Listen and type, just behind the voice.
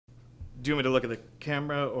Do you want me to look at the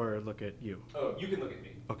camera or look at you? Oh, you can look at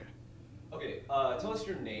me. Okay. Okay, tell us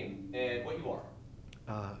your name and what you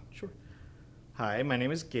are. Sure. Hi, my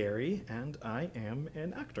name is Gary, and I am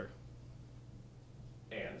an actor.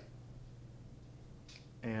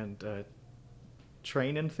 And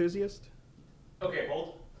train enthusiast? Okay,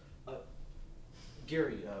 hold.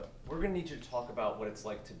 Gary, we're gonna need you to talk about what it's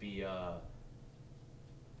like to be,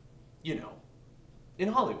 you know, in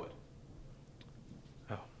Hollywood.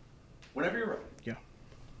 Oh. Whenever you're ready. Yeah.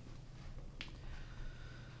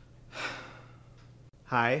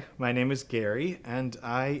 Hi, my name is Gary, and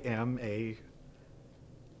I am a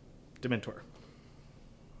Dementor.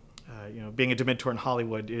 Being a Dementor in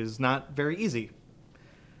Hollywood is not very easy.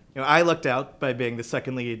 I lucked out by being the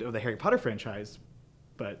second lead of the Harry Potter franchise,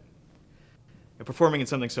 but performing in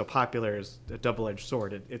something so popular is a double-edged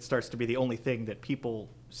sword. It starts to be the only thing that people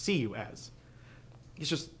see you as. It's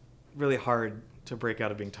just really hard to break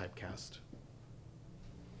out of being typecast.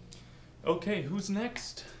 Okay, who's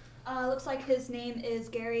next? Looks like his name is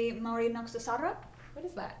Gary Maurinoxosara. What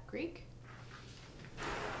is that, Greek?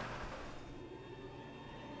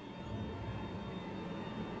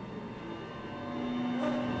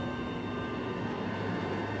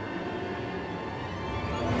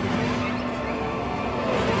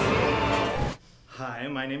 Hi,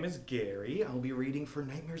 my name is Gary. I'll be reading for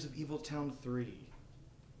Nightmares of Evil Town 3.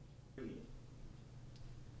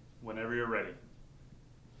 Whenever you're ready.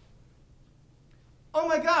 Oh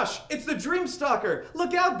my gosh, it's the Dreamstalker!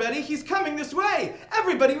 Look out, Betty, he's coming this way!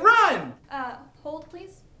 Everybody run! Hold,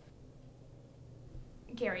 please.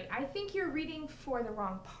 Gary, I think you're reading for the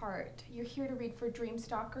wrong part. You're here to read for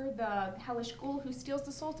Dreamstalker, the hellish ghoul who steals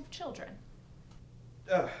the souls of children.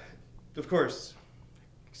 Of course.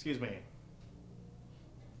 Excuse me.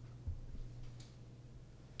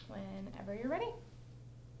 Whenever you're ready.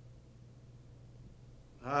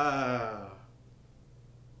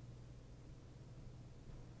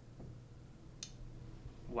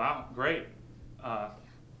 Wow, great.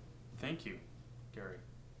 Thank you, Gary.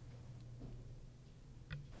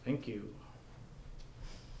 Thank you.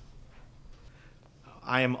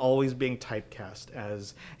 I am always being typecast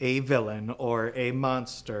as a villain or a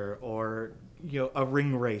monster or, a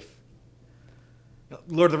ring wraith.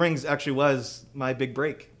 Lord of the Rings actually was my big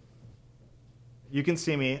break. You can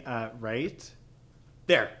see me right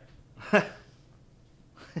there. I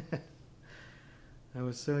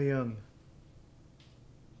was so young.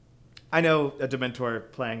 I know a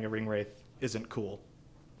Dementor playing a ring wraith isn't cool.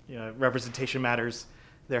 Representation matters.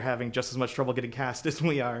 They're having just as much trouble getting cast as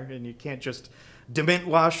we are, and you can't just dement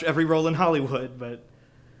wash every role in Hollywood, but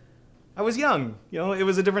I was young. It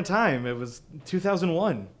was a different time. It was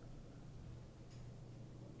 2001.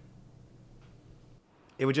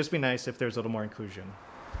 It would just be nice if there's a little more inclusion.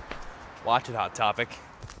 Watch it, Hot Topic.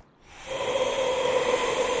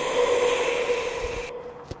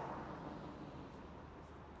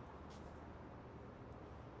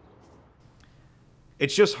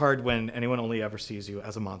 It's just hard when anyone only ever sees you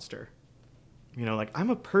as a monster. I'm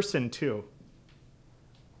a person too.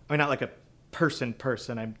 I mean, not like a person.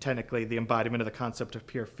 I'm technically the embodiment of the concept of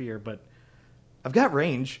pure fear, but I've got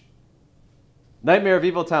range. Nightmare of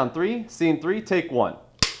Evil Town 3, Scene 3, Take 1.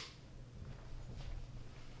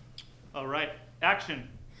 All right, action.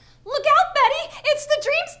 Look out, Betty! It's the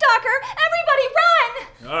Dreamstalker! Everybody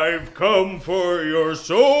run! I've come for your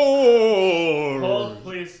soul! Hold,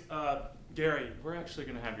 please. Gary, we're actually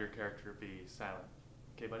going to have your character be silent.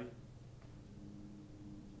 Okay, buddy?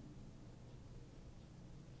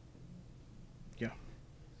 Yeah.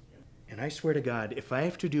 And I swear to God, if I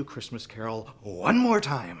have to do Christmas Carol one more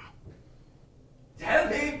time... Tell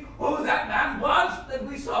me who that man was that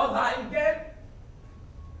we saw lying dead.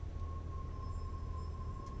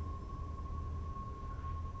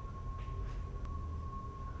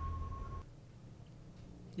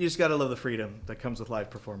 You just gotta love the freedom that comes with live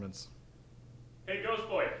performance. Hey, Ghost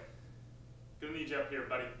Boy. Gonna need you up here,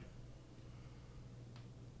 buddy.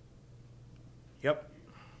 Yep.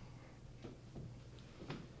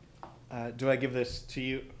 Do I give this to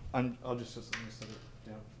you? I'll just let me set it.